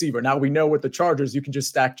with a receiver. Now we know with the Chargers, you can just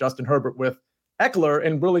stack Justin Herbert with Eckler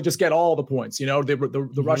and really just get all the points,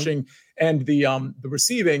 the rushing and the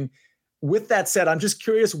receiving. With that said, I'm just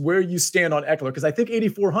curious where you stand on Eckler, because I think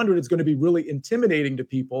 8,400 is going to be really intimidating to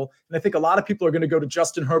people. And I think a lot of people are going to go to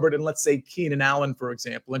Justin Herbert and let's say Keenan Allen, for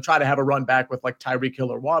example, and try to have a run back with like Tyreek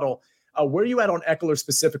Hill or Waddle. Where are you at on Eckler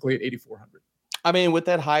specifically at 8,400? I mean, with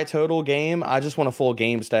that high total game, I just want a full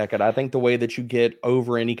game stack it. I think the way that you get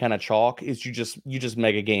over any kind of chalk is you just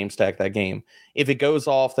mega game stack that game. If it goes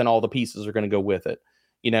off, then all the pieces are going to go with it,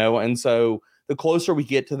 And so the closer we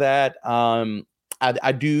get to that,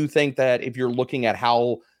 I do think that if you're looking at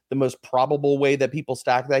how the most probable way that people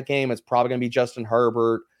stack that game, it's probably going to be Justin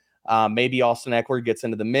Herbert. Maybe Austin Eckler gets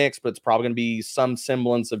into the mix, but it's probably going to be some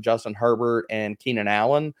semblance of Justin Herbert and Keenan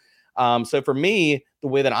Allen. So for me, the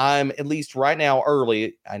way that I'm, at least right now,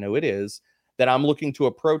 early, I know it is, that I'm looking to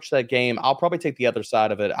approach that game, I'll probably take the other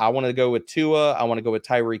side of it. I want to go with Tua. I want to go with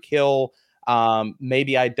Tyreek Hill.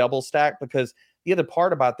 Maybe I double stack, because the other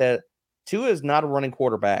part about that, Tua is not a running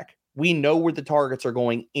quarterback. We know where the targets are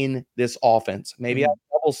going in this offense. Maybe I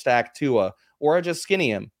double stack Tua, or I just skinny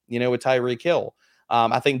him, with Tyreek Hill.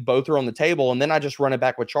 I think both are on the table, and then I just run it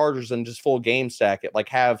back with Chargers and just full game stack it. Like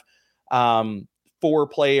have 4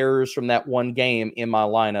 players from that one game in my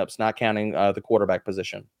lineups, not counting the quarterback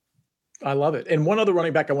position. I love it. And one other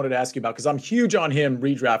running back I wanted to ask you about, because I'm huge on him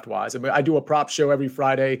redraft wise. I mean, I do a prop show every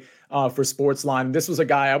Friday for Sportsline. This was a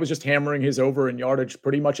guy I was just hammering his over in yardage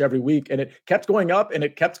pretty much every week, and it kept going up and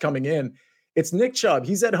it kept coming in. It's Nick Chubb.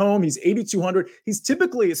 He's at home. He's 8,200. He's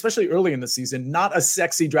typically, especially early in the season, not a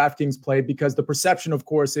sexy DraftKings play, because the perception, of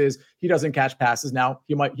course, is he doesn't catch passes. Now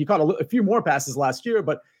he caught a few more passes last year,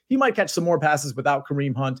 but he might catch some more passes without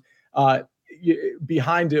Kareem Hunt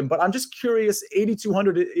behind him. But I'm just curious,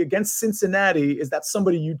 8,200 against Cincinnati, is that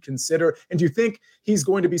somebody you'd consider? And do you think he's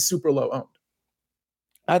going to be super low owned?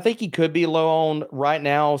 I think he could be low owned right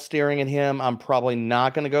now. Staring at him, I'm probably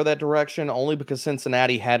not going to go that direction, only because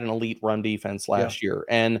Cincinnati had an elite run defense last year.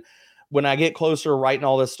 And when I get closer to writing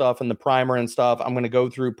all this stuff and the primer and stuff, I'm going to go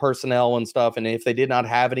through personnel and stuff. And if they did not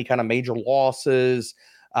have any kind of major losses,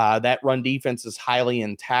 that run defense is highly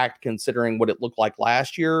intact considering what it looked like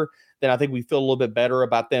last year, then I think we feel a little bit better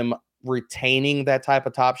about them retaining that type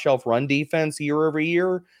of top shelf run defense year over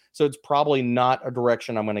year. So it's probably not a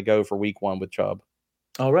direction I'm going to go for week 1 with Chubb.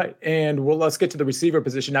 All right. And let's get to the receiver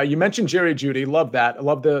position. Now, you mentioned Jerry Jeudy. Love that. I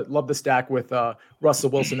love the stack with Russell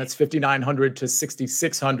Wilson. That's 5,900 to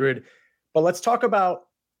 6,600. But let's talk about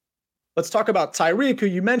Tyreek, who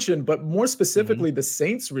you mentioned, but more specifically the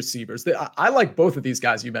Saints receivers. I like both of these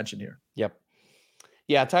guys you mentioned here. Yep.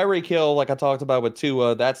 Yeah, Tyreek Hill, like I talked about with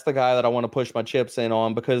Tua, that's the guy that I want to push my chips in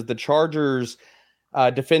on because the Chargers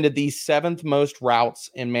defended the 7th most routes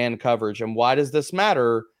in man coverage. And why does this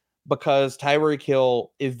matter? Because Tyreek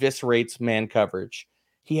Hill eviscerates man coverage.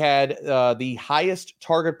 He had the highest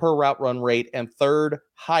target per route run rate and 3rd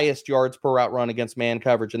highest yards per route run against man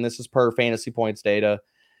coverage. And this is per fantasy points data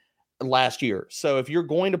last year. So if you're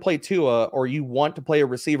going to play Tua or you want to play a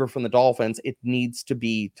receiver from the Dolphins, it needs to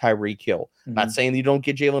be Tyreek Hill. I'm not saying that you don't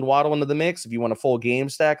get Jalen Waddle into the mix. If you want a full game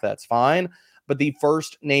stack, that's fine. But the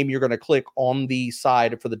first name you're going to click on the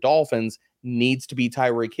side for the Dolphins needs to be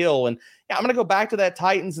Tyreek Hill. And yeah, I'm going to go back to that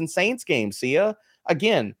Titans and Saints game, Sia.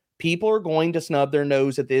 Again, people are going to snub their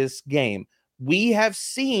nose at this game. We have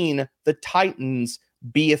seen the Titans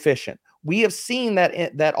be efficient. We have seen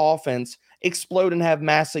that offense explode and have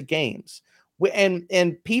massive games.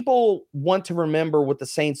 And people want to remember what the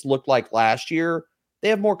Saints looked like last year. They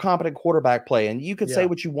have more competent quarterback play. And you could say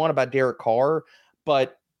what you want about Derek Carr,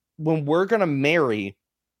 but when we're going to marry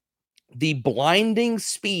the blinding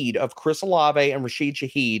speed of Chris Olave and Rashid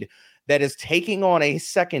Shaheed that is taking on a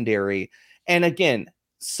secondary, and again,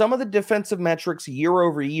 some of the defensive metrics year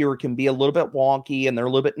over year can be a little bit wonky and they're a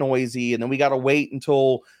little bit noisy. And then we got to wait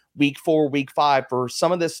until week 4, week 5 for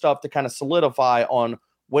some of this stuff to kind of solidify on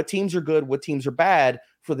what teams are good, what teams are bad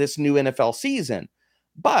for this new NFL season.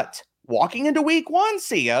 But walking into week 1,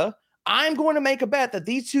 Sia, I'm going to make a bet that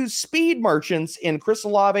these two speed merchants in Chris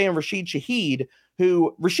Olave and Rashid Shaheed,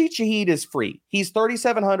 who Rashid Shaheed is free. He's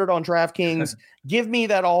 3,700 on DraftKings. Give me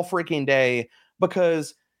that all freaking day,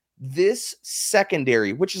 because this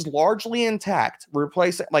secondary, which is largely intact,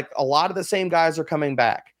 replacing like a lot of the same guys are coming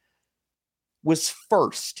back, was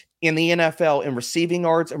first in the NFL in receiving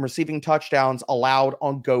yards and receiving touchdowns allowed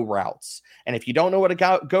on go routes. And if you don't know what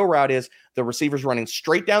a go route is, the receiver's running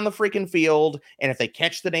straight down the freaking field. And if they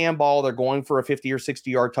catch the damn ball, they're going for a 50 or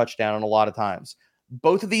 60 yard touchdown a lot of times.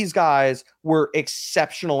 Both of these guys were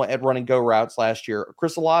exceptional at running go routes last year.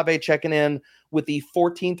 Chris Olave checking in with the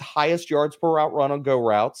 14th highest yards per route run on go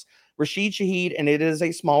routes. Rashid Shaheed, and it is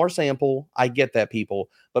a smaller sample, I get that, people,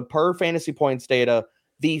 but per fantasy points data,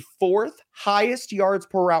 the 4th highest yards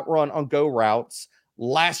per route run on go routes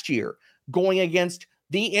last year, going against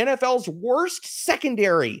the NFL's worst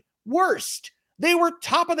secondary. Worst. They were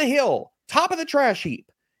top of the hill, top of the trash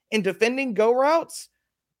heap in defending go routes.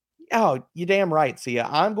 Oh, you damn right. See,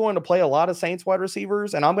 I'm going to play a lot of Saints wide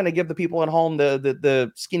receivers, and I'm going to give the people at home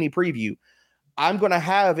the skinny preview. I'm going to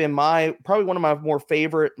have in my probably one of my more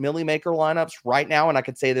favorite Millie Maker lineups right now, and I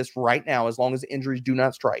could say this right now as long as the injuries do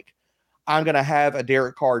not strike. I'm going to have a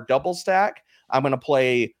Derek Carr double stack. I'm going to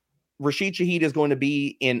play Rashid Shaheed is going to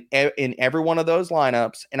be in every one of those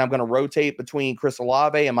lineups, and I'm going to rotate between Chris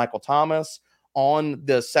Olave and Michael Thomas on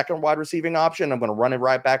the second wide receiving option. I'm going to run it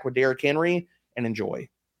right back with Derrick Henry and enjoy.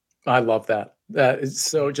 I love that. That is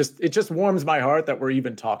so it just warms my heart that we're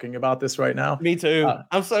even talking about this right now. Me too.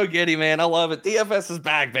 I'm so giddy, man. I love it. DFS is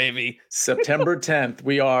back, baby. September 10th.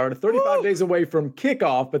 We are 35 days away from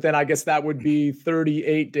kickoff, but then I guess that would be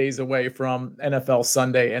 38 days away from NFL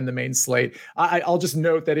Sunday and the main slate. I'll just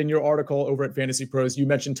note that in your article over at Fantasy Pros, you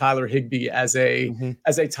mentioned Tyler Higbee as a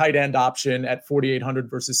tight end option at 4,800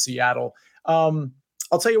 versus Seattle.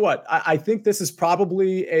 I'll tell you what, I think this is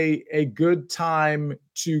probably a good time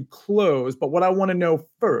to close. But what I want to know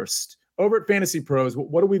first, over at Fantasy Pros,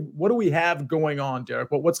 what do we have going on, Derek?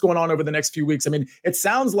 What's going on over the next few weeks? I mean, it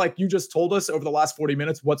sounds like you just told us over the last 40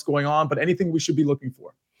 minutes what's going on, but anything we should be looking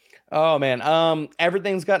for? Oh man,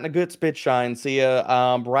 everything's gotten a good spit shine. See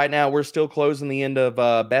right now we're still closing the end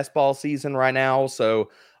of best ball season right now, so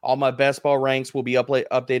all my best ball ranks will be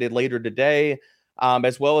updated later today.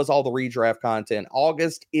 As well as all the redraft content.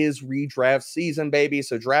 August is redraft season, baby.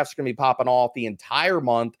 So drafts are going to be popping off the entire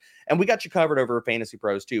month. And we got you covered over at Fantasy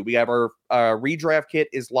Pros, too. We have our redraft kit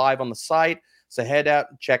is live on the site. So head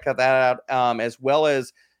out and check that out. As well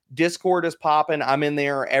as Discord is popping. I'm in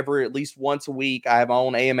there at least once a week. I have my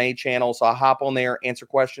own AMA channel. So I hop on there, answer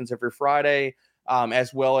questions every Friday.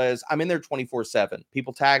 As well as I'm in there 24/7.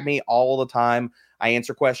 People tag me all the time. I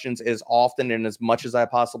answer questions as often and as much as I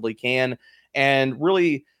possibly can. And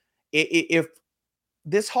really, if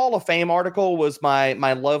this Hall of Fame article was my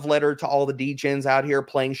love letter to all the D-Gens out here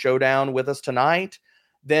playing Showdown with us tonight,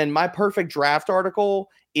 then my perfect draft article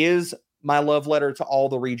is my love letter to all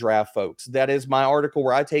the redraft folks. That is my article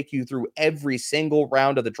where I take you through every single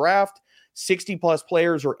round of the draft. 60 plus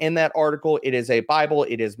players are in that article. It is a Bible.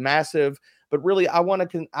 It is massive, but really I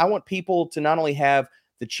want people to not only have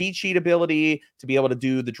the cheat sheet ability to be able to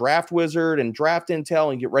do the draft wizard and draft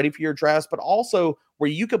intel and get ready for your drafts, but also where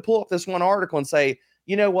you could pull up this one article and say,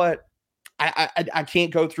 you know what, I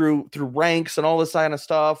can't go through ranks and all this kind of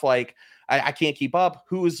stuff. Like I can't keep up.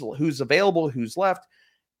 Who's available, who's left.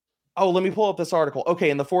 Oh, let me pull up this article. Okay,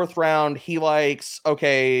 in the 4th round, he likes,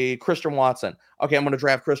 Christian Watson. Okay, I'm going to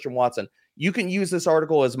draft Christian Watson. You can use this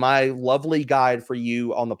article as my lovely guide for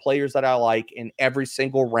you on the players that I like in every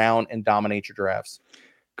single round and dominate your drafts.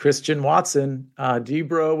 Christian Watson.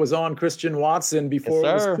 D-Bro was on Christian Watson before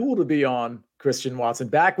it was cool to be on Christian Watson.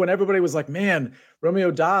 Back when everybody was like, man,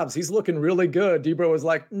 Romeo Doubs, he's looking really good. D-Bro was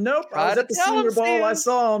like, nope, I was at the Senior Bowl. I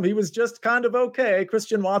saw him. He was just kind of okay.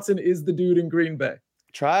 Christian Watson is the dude in Green Bay.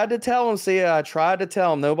 Tried to tell him, I tried to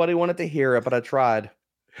tell him. Nobody wanted to hear it, but I tried.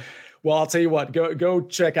 Well, I'll tell you what, go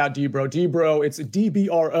check out D-Bro. D-Bro, it's DBRO_FFB.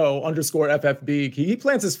 He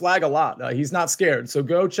plants his flag a lot. He's not scared. So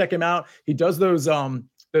go check him out. He does those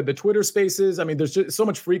the Twitter spaces. I mean, there's just so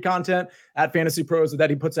much free content at Fantasy Pros that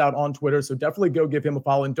he puts out on Twitter. So definitely go give him a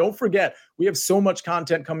follow. And don't forget, we have so much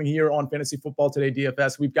content coming here on Fantasy Football Today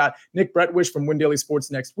DFS. We've got Nick Bretwish from Win Daily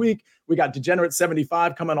Sports next week. We got Degenerate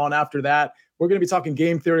 75 coming on after that. We're going to be talking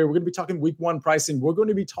game theory. We're going to be talking week 1 pricing. We're going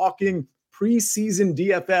to be talking preseason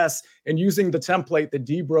DFS and using the template that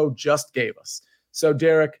D-Bro just gave us. So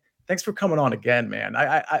Derek, thanks for coming on again, man.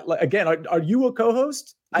 Again, are you a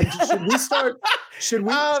co-host? Should we start? Do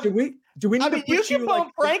we need to put you can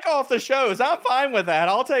bump Frank off the shows. I'm fine with that.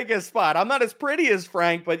 I'll take his spot. I'm not as pretty as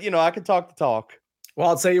Frank, but I can talk the talk. Well,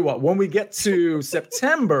 I'll tell you what, when we get to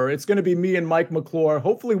September, it's going to be me and Mike McClure.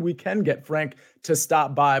 Hopefully we can get Frank to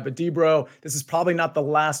stop by. But D-Bro, this is probably not the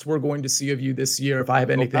last we're going to see of you this year if I have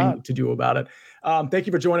anything to do about it. Thank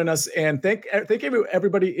you for joining us. And thank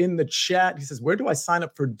everybody in the chat. He says, where do I sign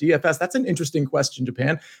up for DFS? That's an interesting question,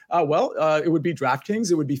 Japan. It would be DraftKings.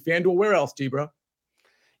 It would be FanDuel. Where else, D-Bro?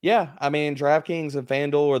 Yeah, I mean, DraftKings and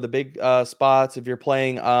FanDuel are the big spots if you're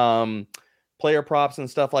playing player props and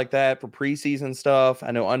stuff like that for preseason stuff.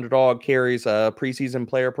 I know Underdog carries preseason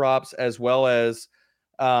player props as well as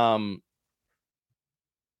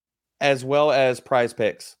Prize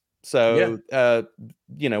Picks. So,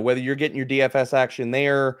 whether you're getting your DFS action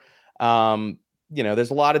there, there's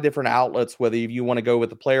a lot of different outlets, whether you want to go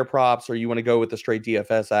with the player props or you want to go with the straight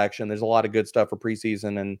DFS action. There's a lot of good stuff for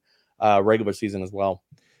preseason and regular season as well.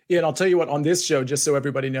 Yeah, and I'll tell you what, on this show, just so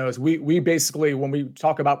everybody knows, we basically, when we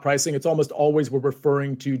talk about pricing, it's almost always we're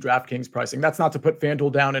referring to DraftKings pricing. That's not to put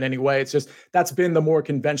FanDuel down in any way. It's just that's been the more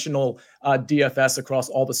conventional DFS across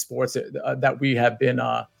all the sports that we have been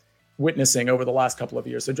witnessing over the last couple of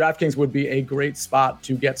years. So DraftKings would be a great spot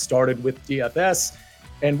to get started with DFS.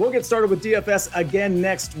 And we'll get started with DFS again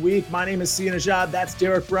next week. My name is Sia Najad. That's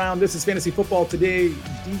Derek Brown. This is Fantasy Football Today,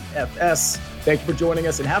 DFS. Thank you for joining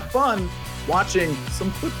us and have fun watching some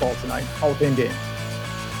football tonight. Hall of Fame game.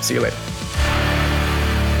 See you later.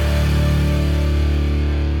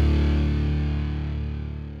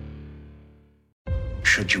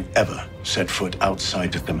 Should you ever set foot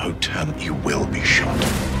outside of the hotel, you will be shot.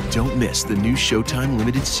 Don't miss the new Showtime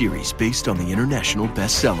limited series based on the international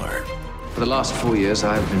bestseller. For the last 4 years,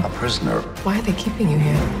 I've been a prisoner. Why are they keeping you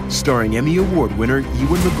here? Starring Emmy Award winner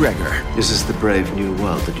Ewan McGregor. This is the brave new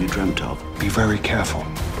world that you dreamt of. Be very careful.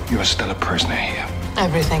 You are still a prisoner here.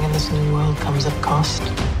 Everything in this new world comes at cost.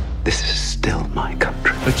 This is still my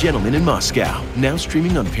country. A Gentleman in Moscow, now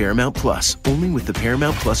streaming on Paramount Plus, only with the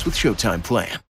Paramount Plus with Showtime plan.